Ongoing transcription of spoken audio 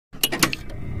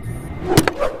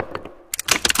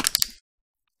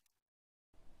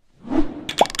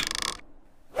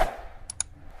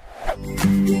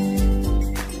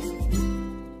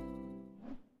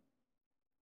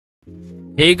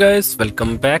Hey guys,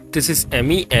 welcome back. This is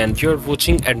Emmy and you're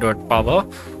watching Android Power.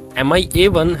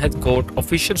 MiA1 has got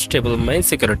official stable main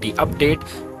security update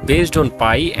based on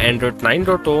Pi Android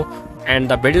 9.0 and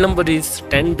the build number is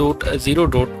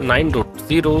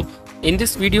 10.0.9.0. In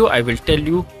this video, I will tell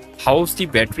you how's the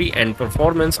battery and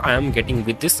performance I am getting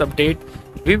with this update.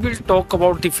 We will talk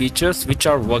about the features which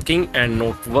are working and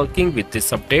not working with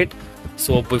this update.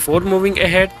 So before moving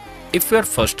ahead, if you are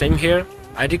first time here,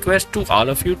 I request to all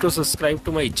of you to subscribe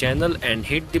to my channel and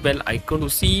hit the bell icon to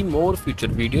see more future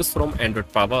videos from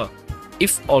Android Power.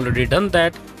 If already done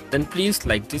that, then please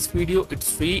like this video.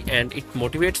 It's free and it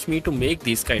motivates me to make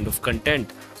this kind of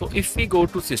content. So if we go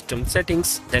to system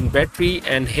settings, then battery,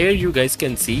 and here you guys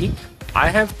can see I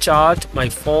have charged my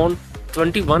phone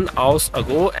 21 hours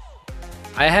ago.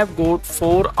 I have got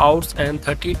 4 hours and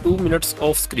 32 minutes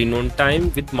of screen on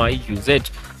time with my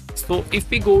usage. So if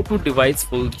we go to device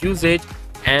full usage,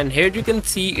 and here you can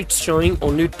see it's showing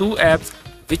only 2 apps,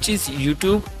 which is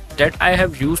YouTube that I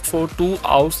have used for 2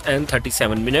 hours and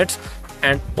 37 minutes,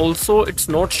 and also it's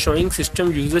not showing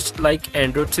system usage like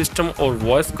Android system or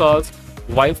voice calls,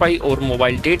 Wi-Fi or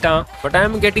mobile data, but I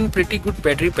am getting pretty good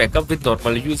battery backup with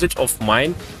normal usage of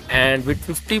mine and with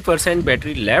 50%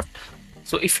 battery left.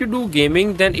 So if you do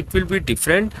gaming, then it will be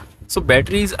different. So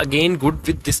battery is again good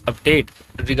with this update.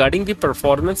 Regarding the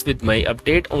performance with my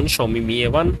update on Xiaomi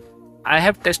MiA1, I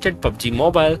have tested PUBG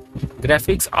Mobile.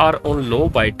 Graphics are on low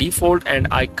by default and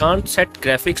I can't set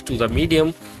graphics to the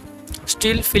medium.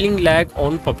 Still feeling lag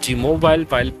on PUBG Mobile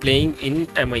while playing in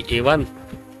MiA1.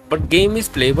 But game is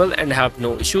playable and have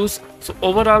no issues. So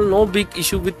overall no big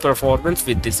issue with performance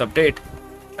with this update.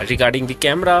 Regarding the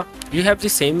camera, you have the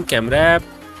same camera app.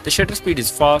 The shutter speed is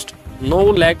fast, no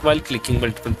lag while clicking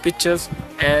multiple pictures,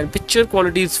 and picture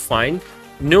quality is fine.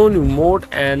 No new mode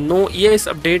and no EIS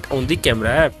update on the camera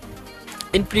app.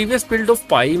 In previous build of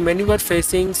Pi, many were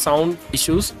facing sound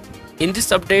issues. In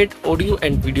this update, audio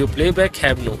and video playback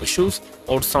have no issues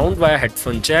or sound via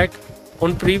headphone jack.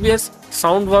 On previous,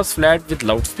 sound was flat with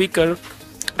loudspeaker.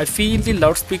 I feel the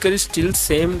loudspeaker is still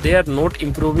same. They are not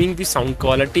improving the sound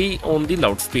quality on the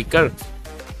loudspeaker.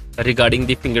 Regarding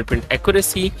the fingerprint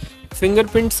accuracy,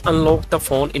 fingerprints unlock the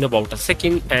phone in about a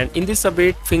second, and in this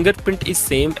update, fingerprint is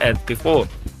same as before.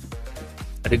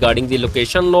 Regarding the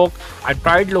location lock, I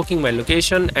tried locking my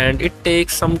location and it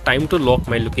takes some time to lock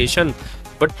my location,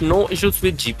 but no issues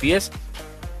with GPS.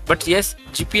 But yes,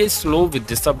 GPS is slow with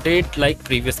this update like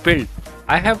previous build.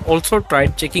 I have also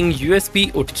tried checking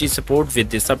USB Otg support with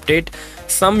this update.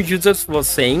 Some users were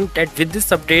saying that with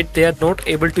this update they are not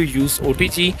able to use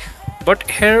Otg, but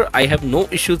here I have no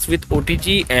issues with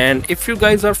Otg, and if you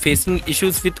guys are facing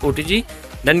issues with Otg,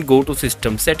 then go to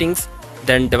system settings,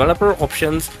 then developer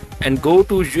options, and go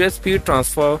to USB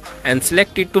transfer and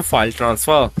select it to file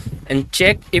transfer and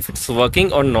check if it's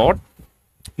working or not.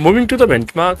 Moving to the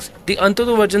benchmarks, the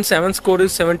Antutu version 7 score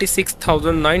is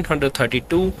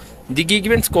 76,932. The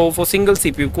Geekbench score for single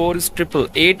CPU core is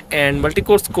 888 and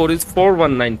multi-core score is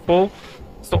 4194.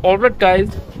 So alright guys,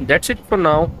 that's it for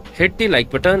now. Hit the like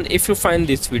button if you find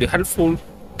this video helpful.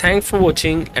 Thanks for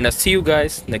watching and I'll see you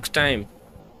guys next time.